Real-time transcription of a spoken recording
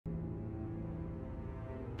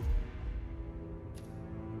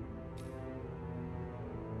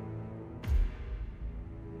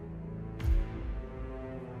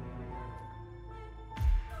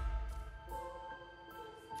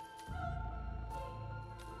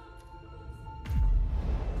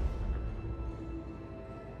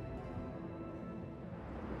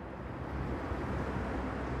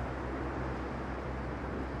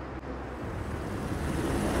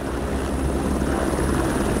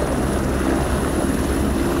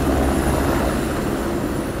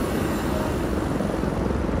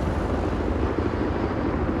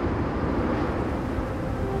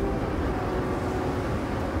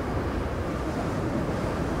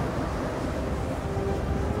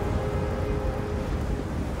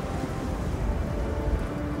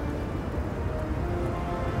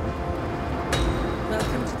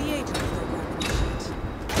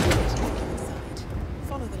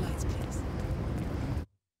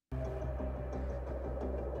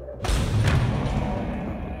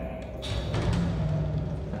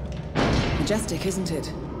Majestic, isn't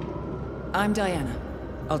it? I'm Diana.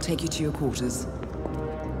 I'll take you to your quarters.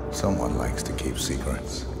 Someone likes to keep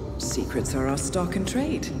secrets. Secrets are our stock and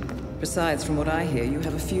trade. Besides, from what I hear, you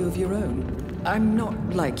have a few of your own. I'm not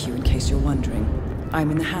like you, in case you're wondering. I'm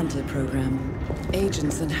in the Handler program.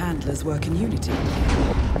 Agents and handlers work in unity.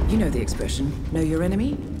 You know the expression, know your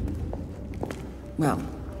enemy? Well,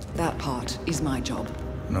 that part is my job.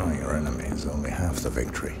 Knowing your enemy is only half the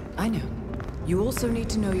victory. I know. You also need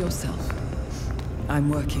to know yourself. I'm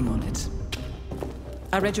working on it.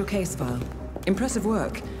 I read your case file. Impressive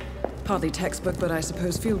work. Hardly textbook, but I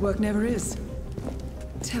suppose fieldwork never is.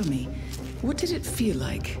 Tell me, what did it feel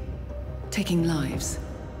like, taking lives?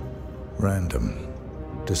 Random.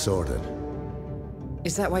 Disordered.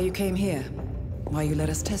 Is that why you came here? Why you let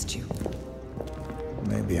us test you?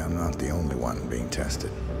 Maybe I'm not the only one being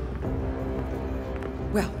tested.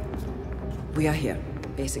 Well, we are here.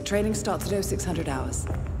 Basic training starts at 0600 hours.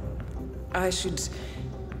 I should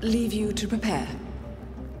leave you to prepare.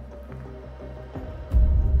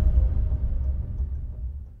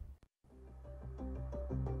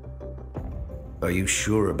 Are you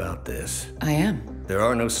sure about this? I am. There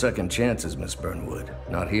are no second chances, Miss Burnwood.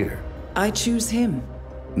 Not here. I choose him.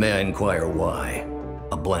 May I inquire why?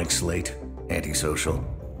 A blank slate? Antisocial?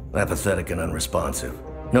 Apathetic and unresponsive?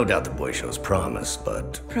 No doubt the boy shows promise,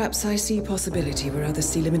 but... Perhaps I see possibility where others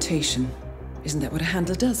see limitation. Isn't that what a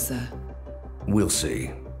handler does, sir? We'll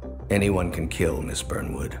see. Anyone can kill Miss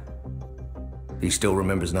Burnwood. He still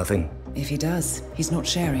remembers nothing? If he does, he's not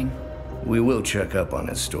sharing. We will check up on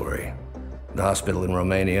his story. The hospital in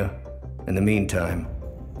Romania. In the meantime,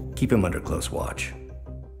 keep him under close watch.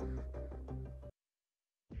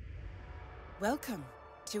 Welcome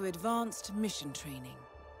to Advanced Mission Training.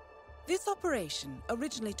 This operation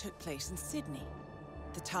originally took place in Sydney.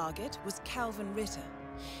 The target was Calvin Ritter,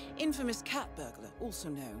 infamous cat burglar, also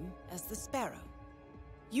known as the Sparrow.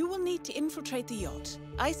 You will need to infiltrate the yacht,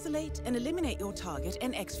 isolate and eliminate your target,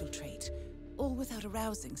 and exfiltrate, all without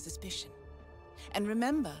arousing suspicion. And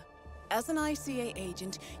remember, as an ICA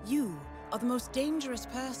agent, you are the most dangerous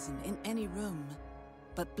person in any room.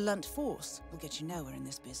 But blunt force will get you nowhere in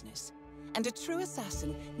this business. And a true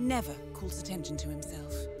assassin never calls attention to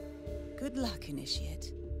himself. Good luck,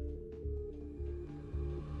 Initiate.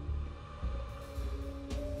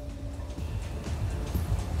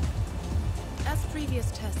 As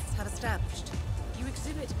previous tests have established, you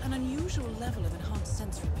exhibit an unusual level of enhanced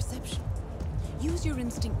sensory perception. Use your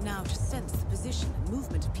instinct now to sense the position and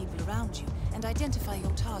movement of people around you and identify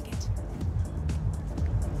your target.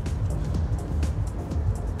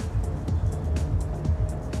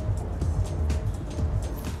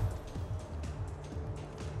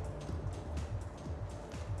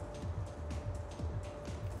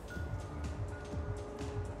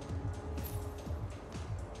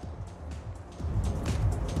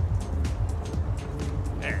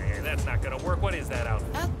 Hey, that's not gonna work. What is that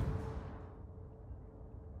outfit?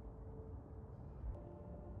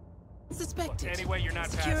 Suspected. Anyway, you're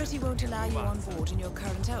not Security passing. won't allow you on board in your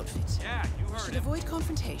current outfit. Yeah, you heard Should him. avoid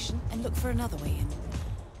confrontation and look for another way in.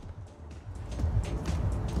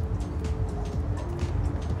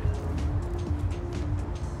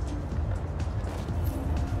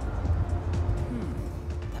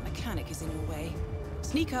 That mechanic is in your way.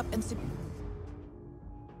 Sneak up and subdue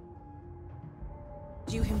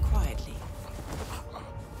him quietly.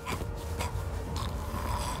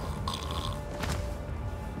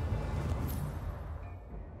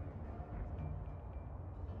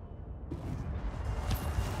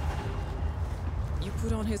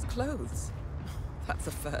 Put on his clothes. That's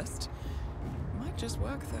a first. Might just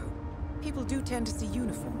work, though. People do tend to see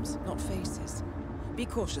uniforms, not faces. Be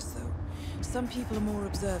cautious, though. Some people are more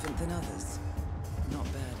observant than others. Not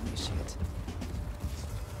bad, Initiate.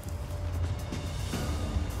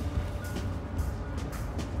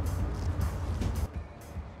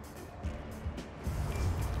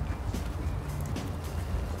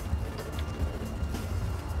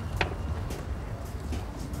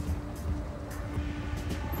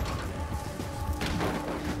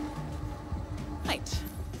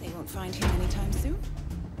 Find him anytime soon.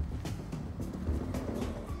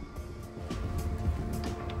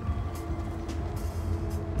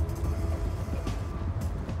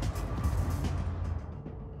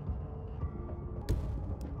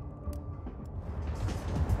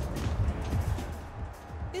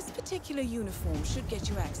 This particular uniform should get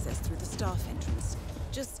you access through the staff entrance.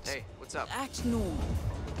 Just hey, what's up? Act normal.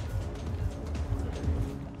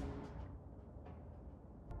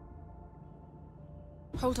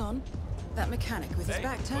 Hold on. That mechanic with his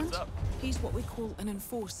back turned, he's what we call an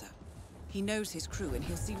enforcer. He knows his crew and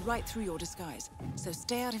he'll see right through your disguise, so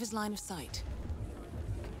stay out of his line of sight.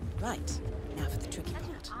 Right, now for the tricky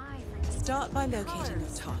part. Start by locating your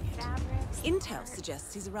target. Intel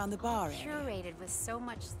suggests he's around the bar area. Curated with so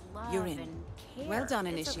much love You're in. and care. Well done,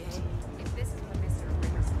 It's Initiate. okay. If this is what Mr.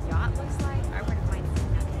 Ringer's yacht looks like, I would find it.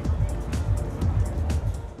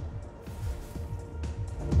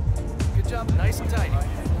 Good job, nice and tidy.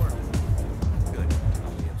 Good.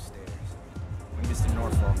 I'll be upstairs. When Mr.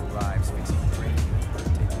 Norfolk arrives, fixing the break,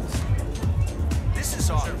 take this. This is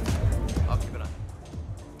awesome. I'll keep it on.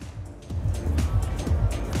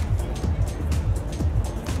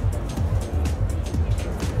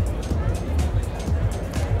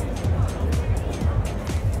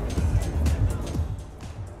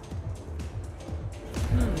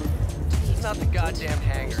 Not the goddamn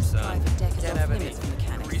hangar, son. Private deck is Can't off have any limits for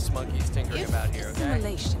mechanics. grease monkeys tinkering If about here, okay?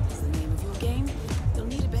 assimilation is the name of your game, you'll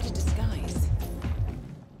need a better disguise.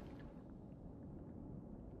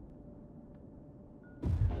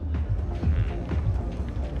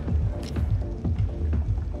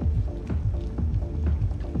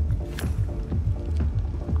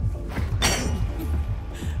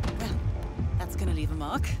 Well, that's gonna leave a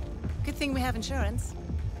mark. Good thing we have insurance.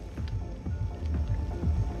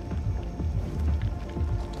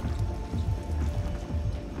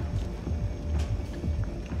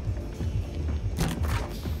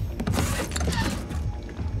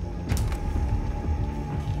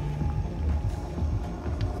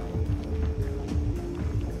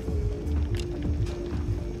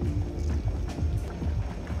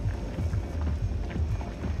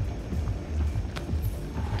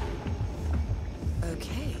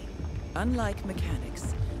 Okay. Unlike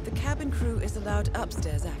mechanics, the cabin crew is allowed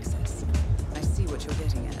upstairs access. I see what you're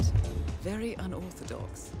getting at. Very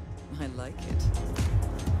unorthodox. I like it.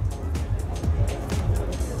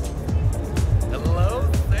 Hello,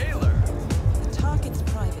 sailor. The target's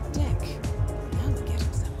private deck. Now we're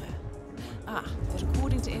getting somewhere. Ah, but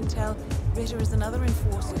according to intel, Ritter is another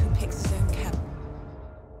enforcer who picks his own cabin.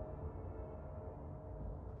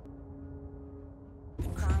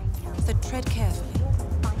 So tread carefully.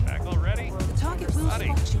 Back already? The target will Buddy,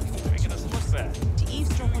 spot you if you get making too us look close. bad. To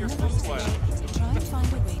eavesdrop on Your the foot conversation, try and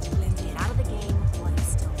find a way to blend in. Get out of the game while you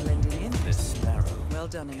still can. Blending in. This sparrow Well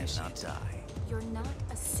done, cannot Initiate. die. You're not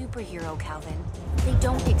a superhero, Calvin. They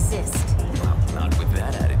don't exist. Well, not with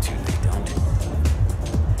that attitude, they don't.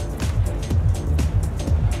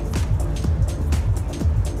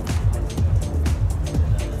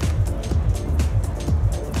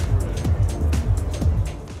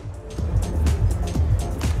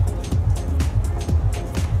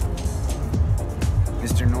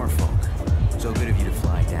 Mr. Norfolk, so good of you to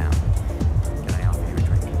fly down. Can I offer you a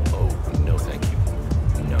drink? Oh, no thank you.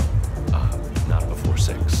 No. Not before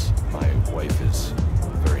 6. My wife is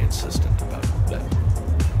very insistent about that.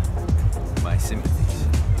 My sympathies.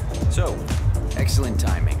 So, excellent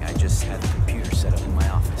timing. I just had the computer set up in my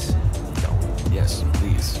office. Go. Yes,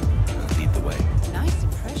 please. Lead the way. Nice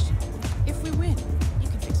impression. If we win, you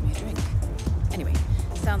can fix me a drink. Anyway,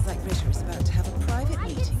 sounds like Ritter is about to have a private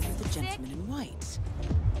meeting with the gentleman in white.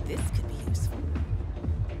 This could be useful.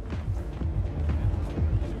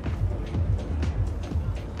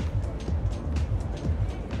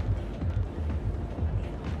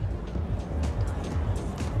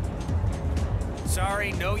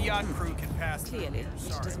 Sorry, no yacht crew can pass through Clearly, here.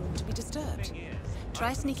 Ritter Sorry. doesn't want to be disturbed. Thing is,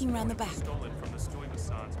 Try sneaking round the back. Stolen from the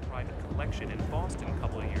Stuyvesant's private collection in Boston a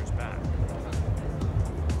couple of years back.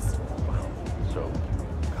 Wow. So,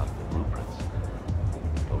 you got the blueprints.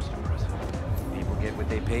 Most impressive. People get what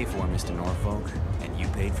they pay for, Mr. Norfolk, and you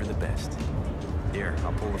paid for the best. Here,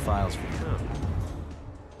 I'll pull the files for you.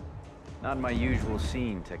 Not my usual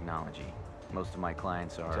scene technology. Most of my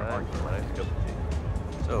clients are art. Nice cup of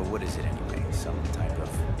tea. So what is it anyway? Some type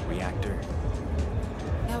of reactor?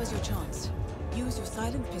 Now is your chance. Use your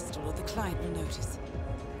silent pistol or the client will notice.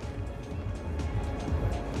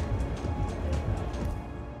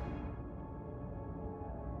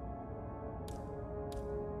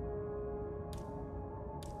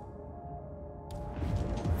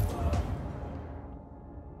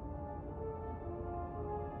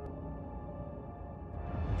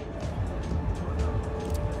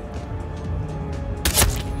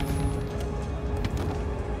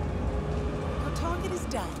 Your target is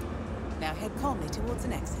down. Now head calmly towards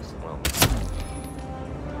an exit. Well,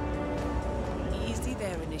 Easy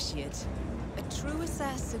there, Initiate. A true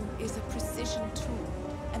assassin is a precision tool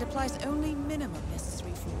and applies only minimum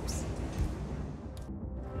necessary force.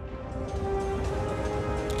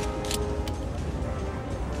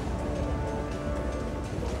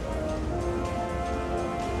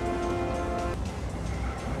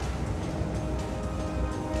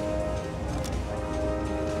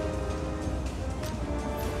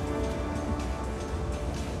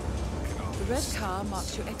 red car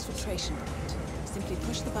marks your exfiltration point. Simply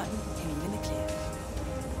push the button and you're in the clear.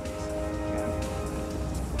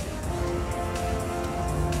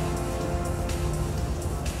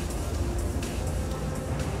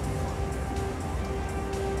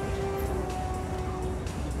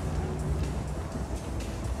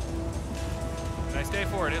 Nice day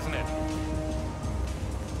for it, isn't it?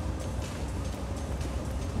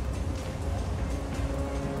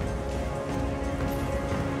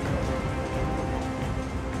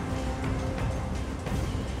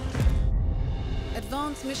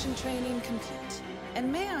 Advanced mission training complete.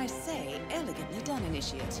 And may I say, elegantly done,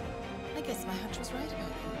 Initiate. I guess my hunch was right about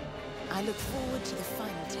you. I look forward to the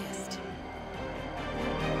final test.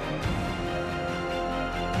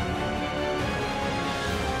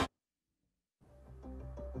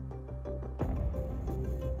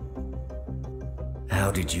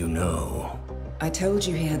 How did you know? I told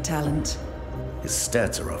you he had talent. His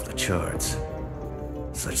stats are off the charts.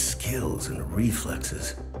 Such skills and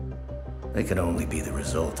reflexes. They can only be the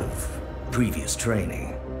result of previous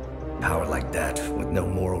training. Power like that, with no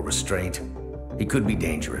moral restraint, he could be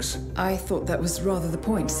dangerous. I thought that was rather the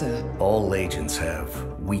point, sir. All agents have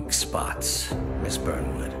weak spots, Miss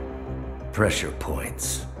Burnwood. Pressure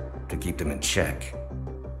points to keep them in check.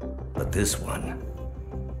 But this one...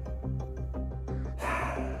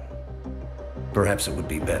 Perhaps it would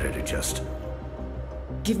be better to just...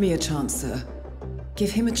 Give me a chance, sir. Give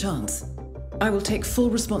him a chance. I will take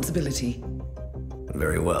full responsibility.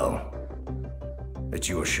 Very well. It's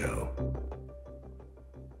your show.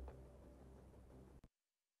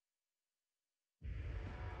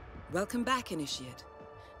 Welcome back, Initiate.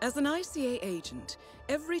 As an ICA agent,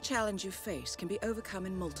 every challenge you face can be overcome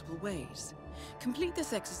in multiple ways. Complete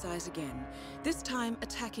this exercise again, this time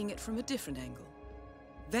attacking it from a different angle.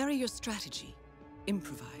 Vary your strategy.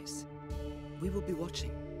 Improvise. We will be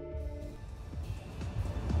watching.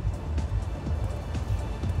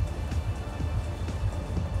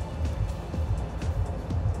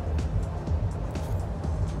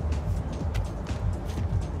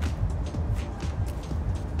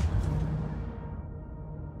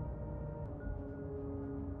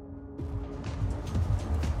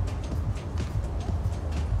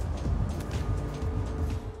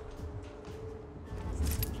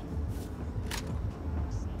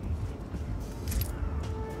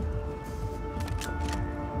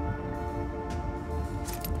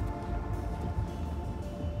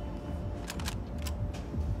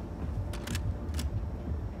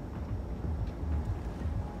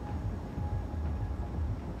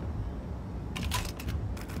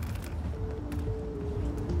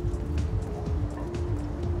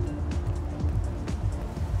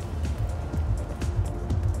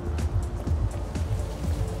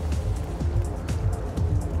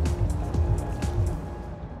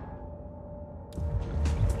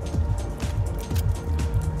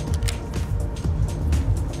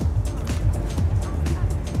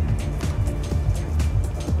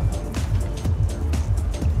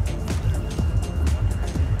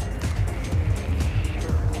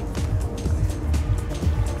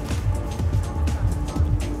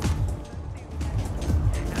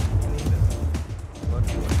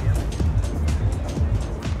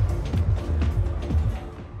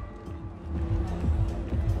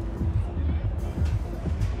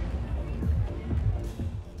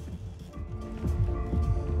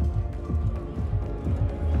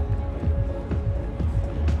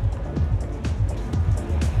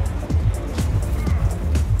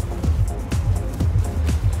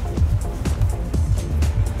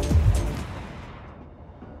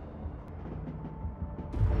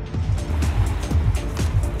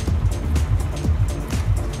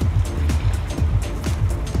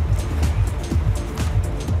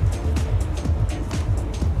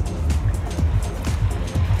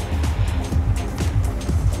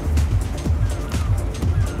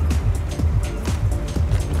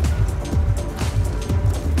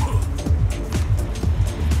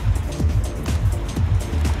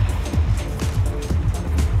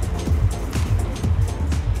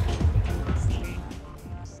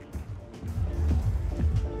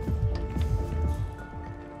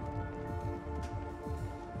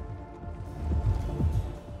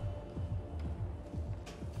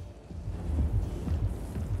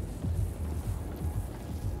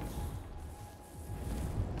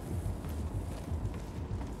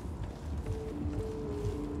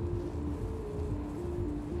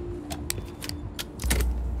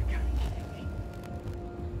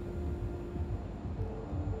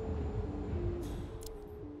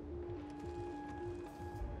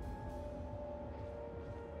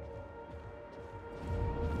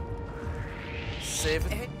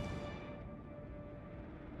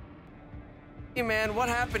 Hey man, what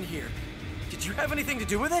happened here? Did you have anything to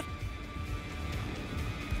do with it?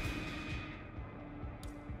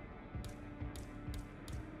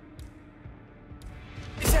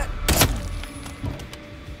 Is that...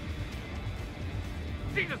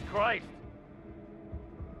 Jesus Christ!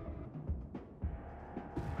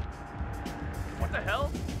 What the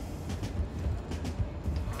hell?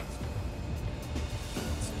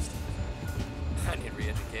 I need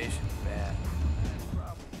re-education. Bad.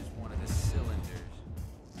 Probably just one of the cylinders.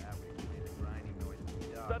 That way we made a grinding noise when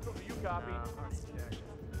we docked. Central, do you copy?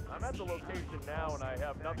 I'm at the location now and I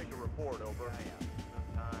have nothing to report, over.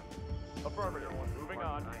 Affirmative. Moving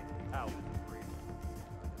on. Out.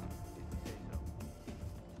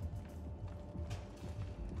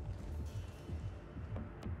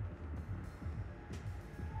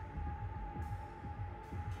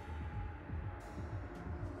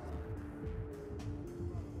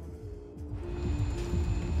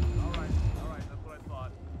 Alright, that's what I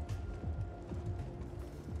thought.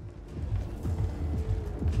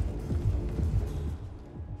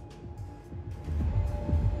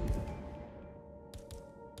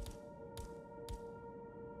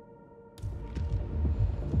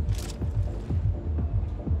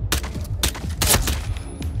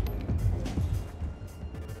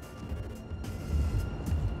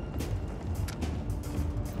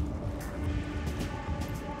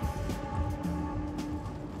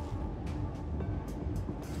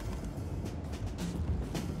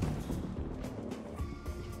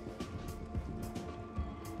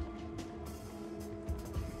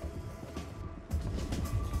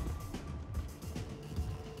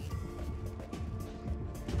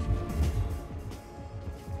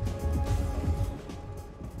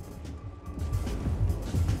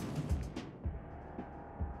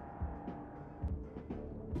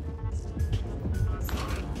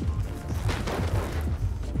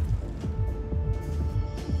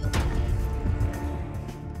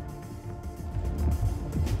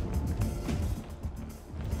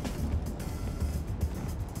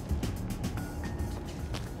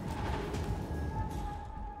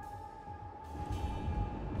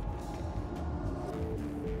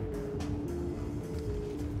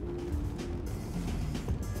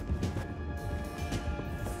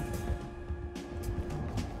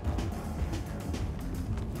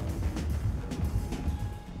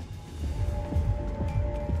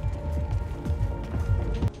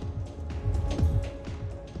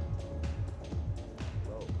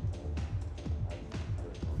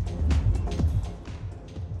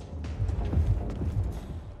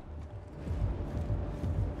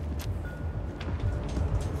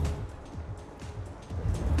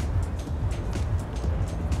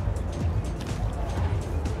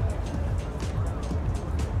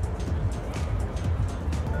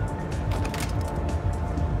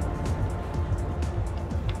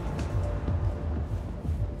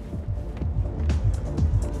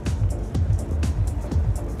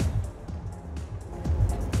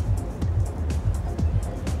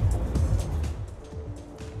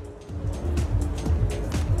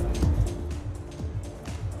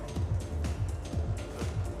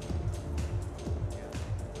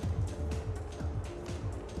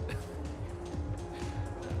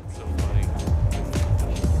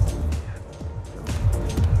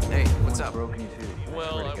 Broken too.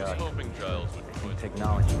 Well, I was hoping Giles would be good.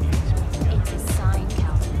 Technology needs. It's a sign,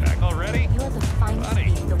 Calvin. Back already? You're the finest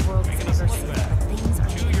being the world has ever seen, but things are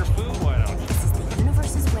Chew your food, why don't you? This is the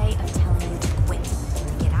universe's way of telling you to quit.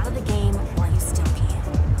 To get out of the game while you still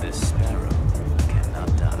can. This sparrow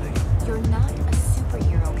cannot die. You're not a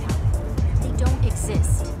superhero, Calvin. They don't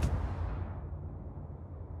exist.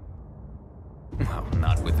 Well,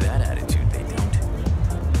 not with that attitude, they don't.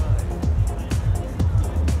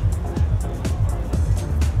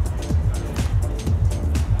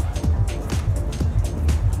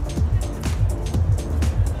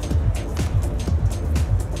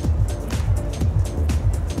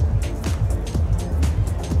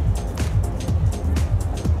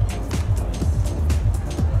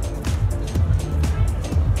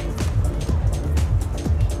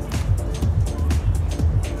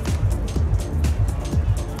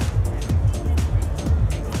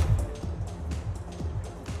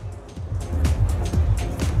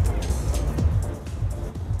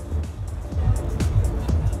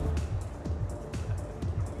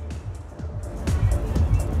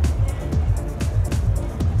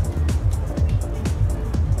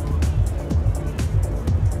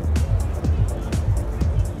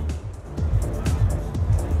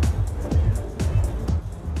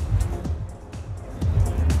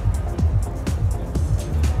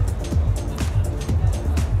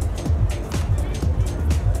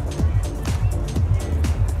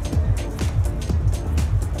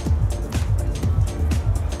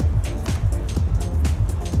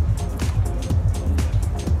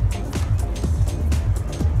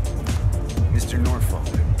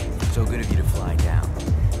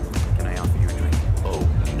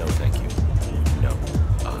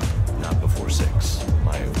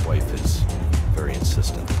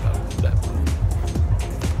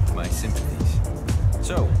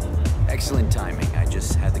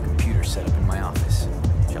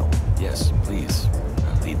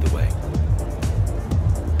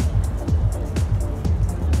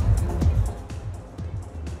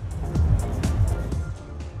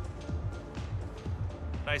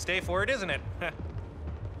 nice day for it, isn't it?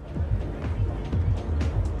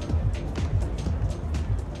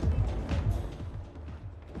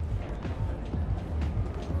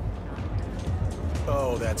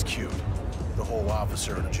 Oh, that's cute. The whole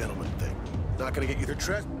officer and a gentleman thing. Not gonna get you their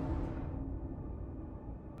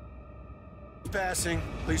passing.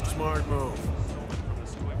 Least smart move. From the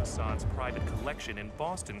Stuyvesant's private collection in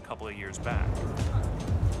Boston a couple of years back.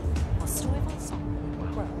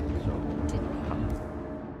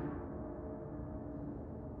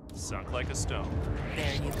 Sunk like a stone.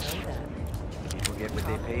 There you go then. People get what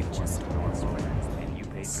they pay for, Mr. Norfolk, and you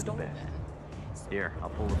paid for the best. Here, I'll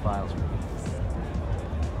pull the files for you.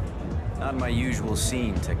 Not my usual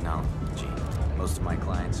scene technology. Most of my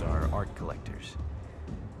clients are art collectors.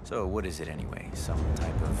 So what is it anyway? Some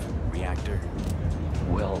type of reactor?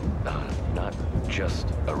 Well, not just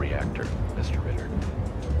a reactor, Mr. Ritter.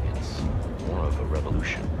 It's more of a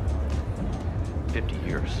revolution. 50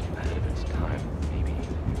 years ahead of its time, maybe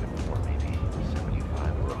even more, maybe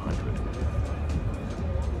 75 or 100.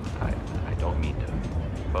 I don't mean to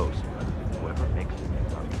boast, but whoever makes the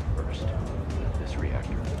technology first, this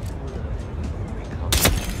reactor, becomes...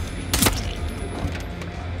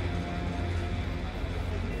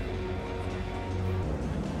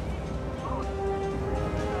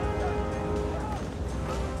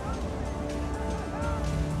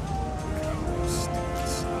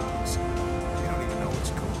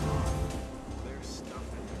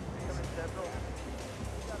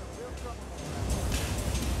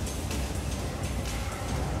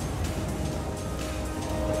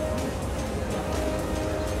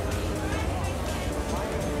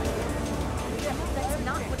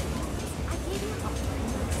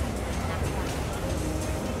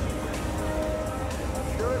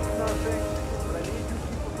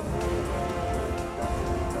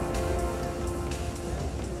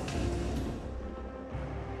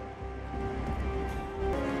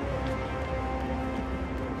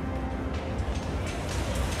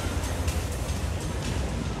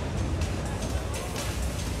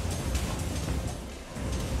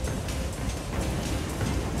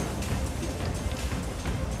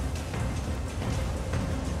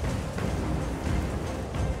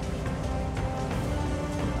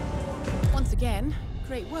 Again,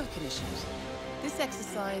 great work, Initiate. This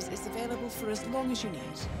exercise is available for as long as you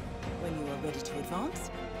need. When you are ready to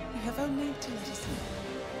advance, you have only to let us know.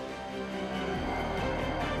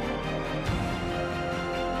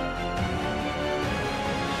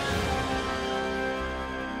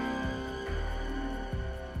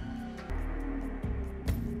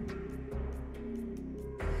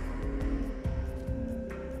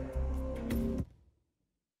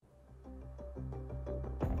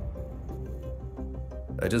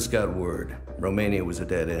 I just got word. Romania was a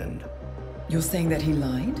dead end. You're saying that he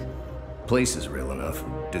lied? Place is real enough.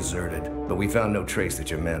 Deserted. But we found no trace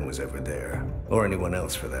that your man was ever there. Or anyone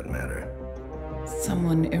else for that matter.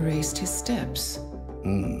 Someone erased his steps.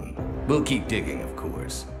 We'll keep digging, of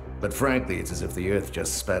course. But frankly, it's as if the Earth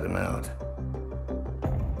just spat him out.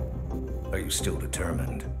 Are you still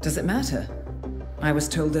determined? Does it matter? I was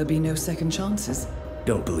told there'd be no second chances.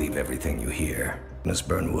 Don't believe everything you hear, Miss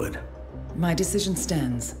Burnwood. My decision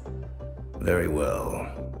stands. Very well.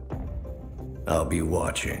 I'll be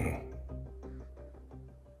watching.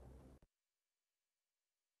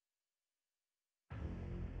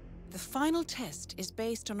 The final test is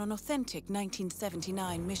based on an authentic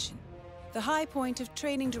 1979 mission. The high point of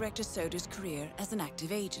training director Soda's career as an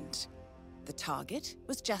active agent. The target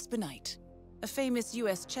was Jasper Knight, a famous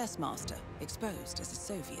US chess master exposed as a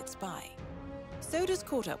Soviet spy. Soda's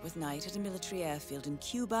caught up with Knight at a military airfield in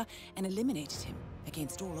Cuba and eliminated him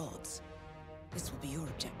against all odds. This will be your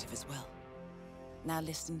objective as well. Now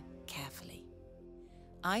listen carefully.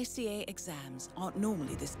 ICA exams aren't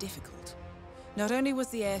normally this difficult. Not only was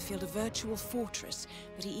the airfield a virtual fortress,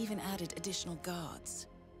 but he even added additional guards.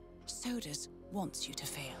 Sodas wants you to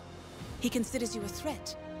fail. He considers you a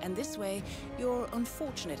threat, and this way, your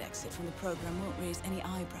unfortunate exit from the program won't raise any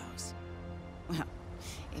eyebrows. Well,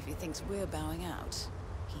 if he thinks we're bowing out,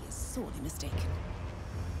 he is sorely mistaken.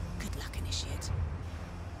 Good luck, Initiate.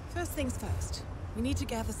 First things first, we need to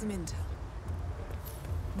gather some intel.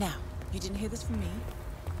 Now, you didn't hear this from me,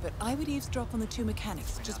 but I would eavesdrop on the two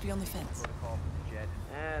mechanics just beyond the fence.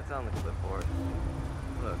 It's on the clipboard.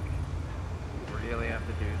 Look, we really have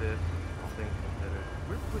to do this, all things considered.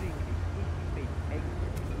 We're putting a sneaky fake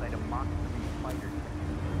exit inside a Mach 3 fighter jet.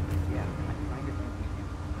 Yeah, I kind of think we do.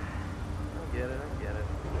 I get it.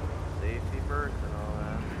 Safety first and all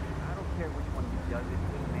that. I don't care which one of you does it,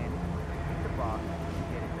 we manage it. Pick the box and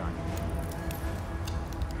get it done.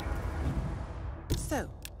 So,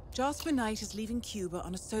 Jasper Knight is leaving Cuba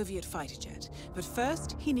on a Soviet fighter jet, but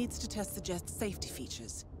first he needs to test the jet's safety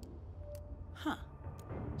features. Huh.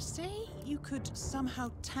 Say you could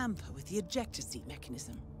somehow tamper with the ejector seat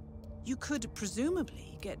mechanism. You could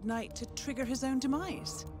presumably get Knight to trigger his own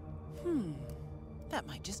demise. That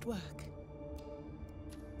might just work.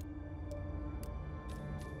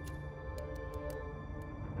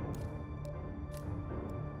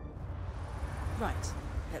 Right,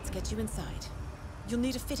 let's get you inside. You'll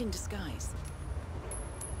need a fitting disguise.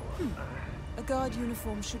 A guard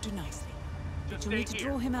uniform should do nicely. But you'll need to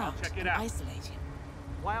draw him out and isolate him.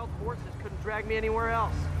 Wild horses couldn't drag me anywhere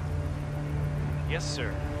else. Yes,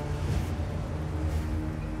 sir.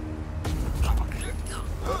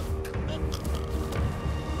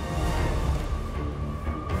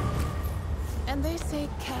 And they say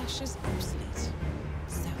cash is obsolete.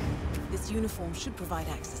 So, this uniform should provide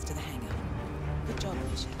access to the hangar. Good job,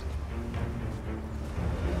 Richard.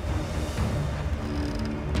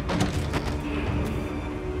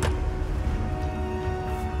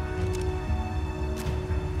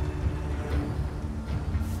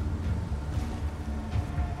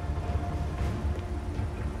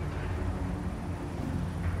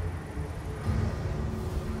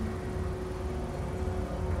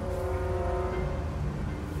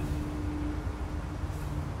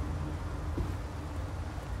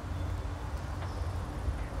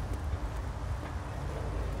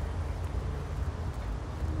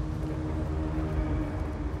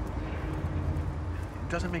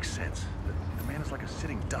 Doesn't make sense. The man is like a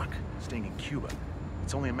sitting duck, staying in Cuba.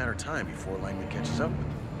 It's only a matter of time before alignment catches up with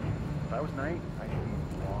him. If I was Knight, I'd be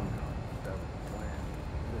long gone. That was the plan.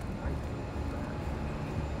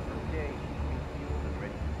 Okay, fueled and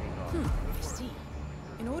ready to take off. I see.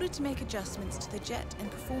 In order to make adjustments to the jet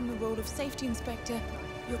and perform the role of safety inspector,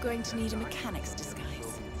 you're going to need a mechanic's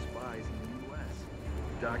disguise. Spies in the US.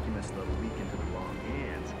 Documents that will leak into the wrong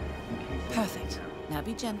hands. Perfect. Now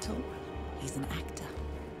be gentle. He's an actor.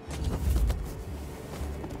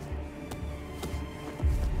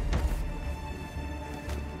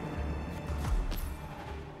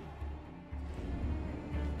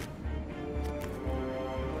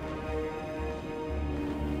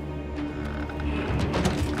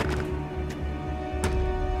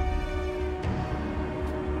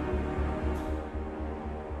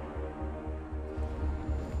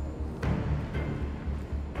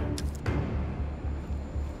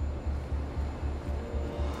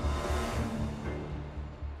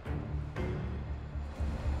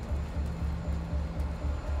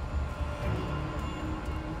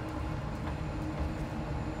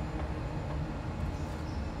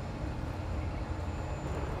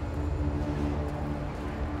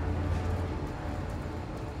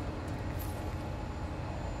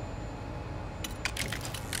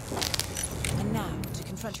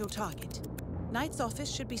 Confront your target. Knight's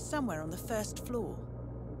office should be somewhere on the first floor.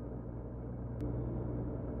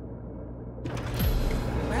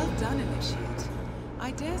 Well done, Initiate.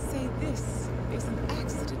 I dare say this is an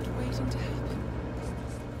accident waiting to happen.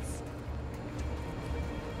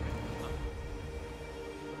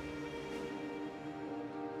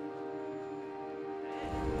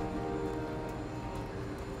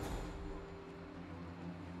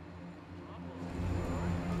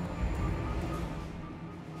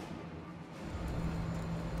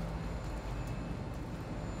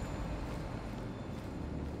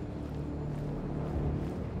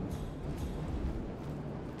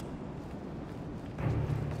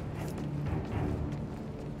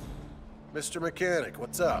 Mr. Mechanic,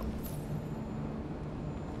 what's up?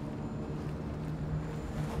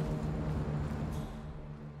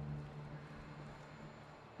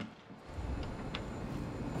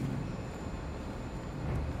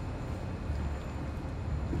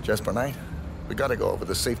 Jasper Knight, we gotta go over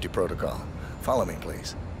the safety protocol. Follow me,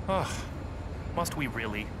 please. Ugh. Must we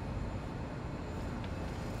really?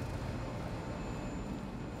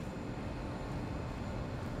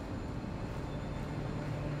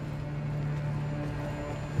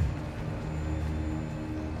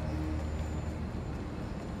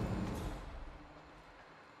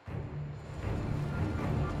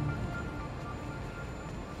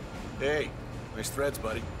 Hey, nice threads,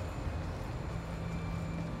 buddy.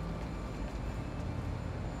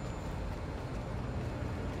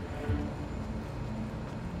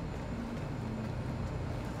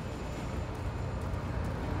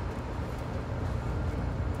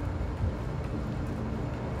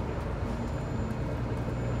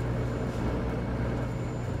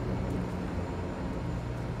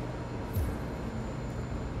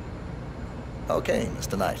 Okay,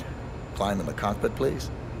 Mr. Knight. Climb in the cockpit, please.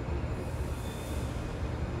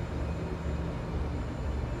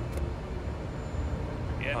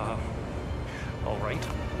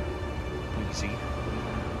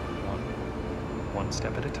 one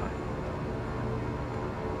step at a time.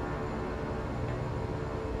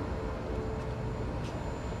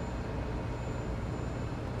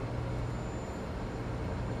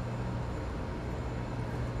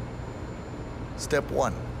 Step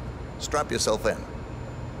 1. Strap yourself in.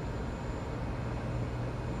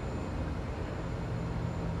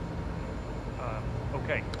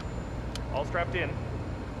 Okay. All strapped in.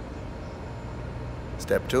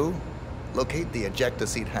 Step 2. Locate the ejector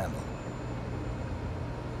seat handle.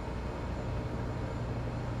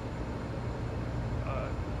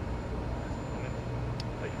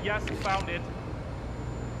 Yes, found it.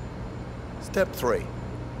 Step 3.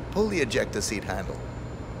 Pull the ejector seat handle.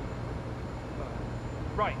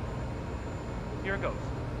 Right. Here it goes.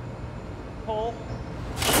 Pull.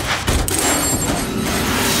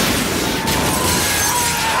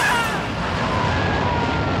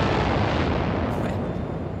 Well,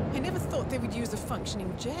 I never thought they would use a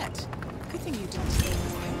functioning jet. Good thing you didn't take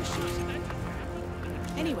this parachute.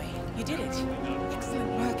 Anyway, you did it.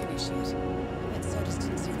 Excellent work, Initiate. That Certus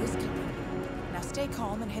didn't see this coming. Now stay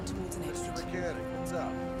calm and head towards an exit. Security, what's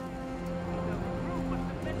up?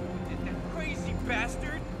 Crazy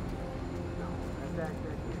bastard!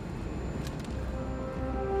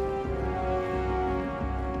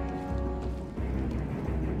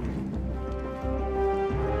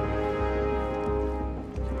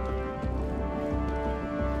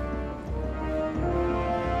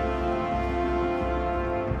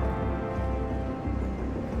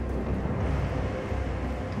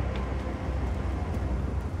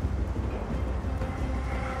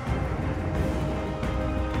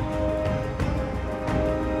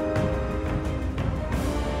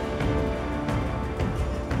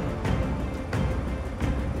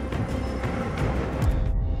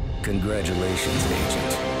 Congratulations,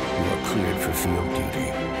 Agent. You are cleared for field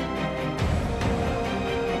duty.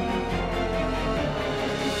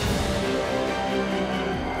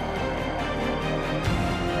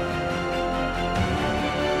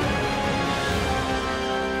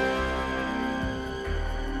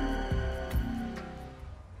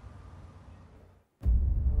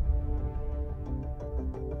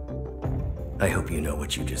 I hope you know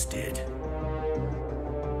what you just did.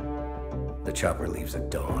 The chopper leaves at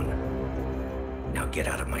dawn. Now get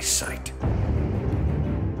out of my sight.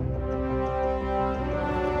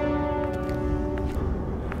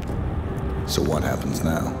 So what happens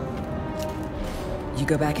now? You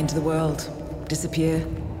go back into the world, disappear,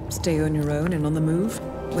 stay on your own and on the move.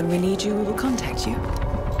 When we need you, we will contact you.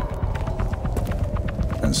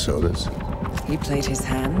 And so does? He played his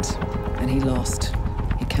hand, and he lost.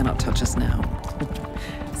 He cannot touch us now.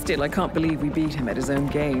 Still, I can't believe we beat him at his own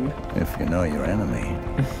game. If you know your enemy.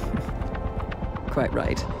 Quite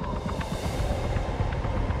right.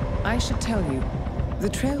 I should tell you, the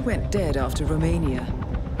trail went dead after Romania.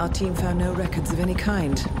 Our team found no records of any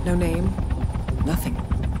kind. No name, nothing.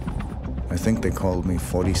 I think they called me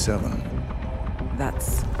 47.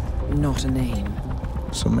 That's not a name.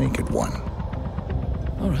 So make it one.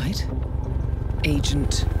 All right.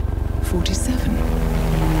 Agent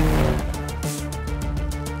 47.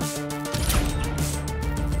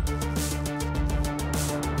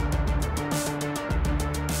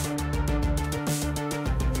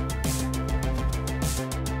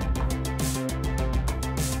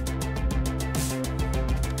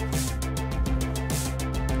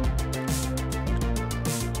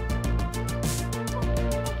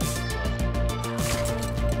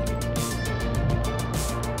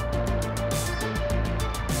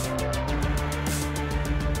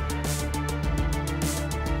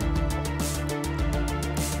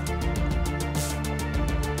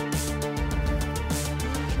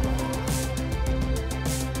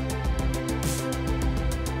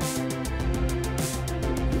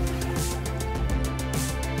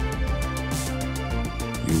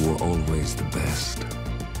 You were always the best.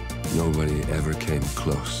 Nobody ever came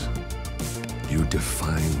close. You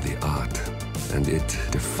define the art, and it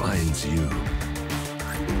defines you.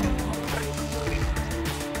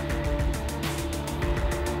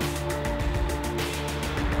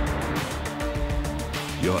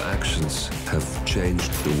 Your actions have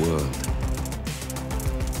changed the world.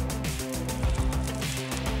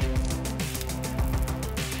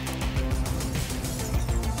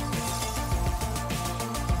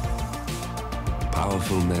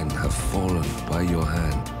 Powerful men have fallen by your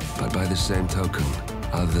hand, but by the same token,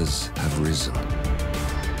 others have risen.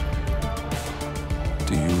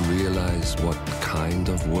 Do you realize what kind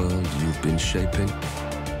of world you've been shaping?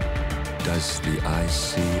 Does the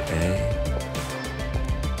ICA?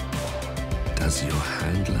 Does your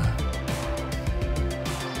handler?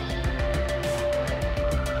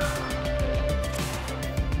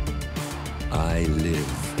 I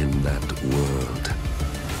live in that world.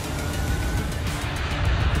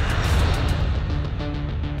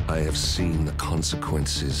 I have seen the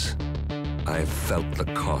consequences. I have felt the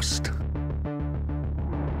cost.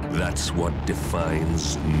 That's what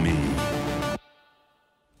defines me.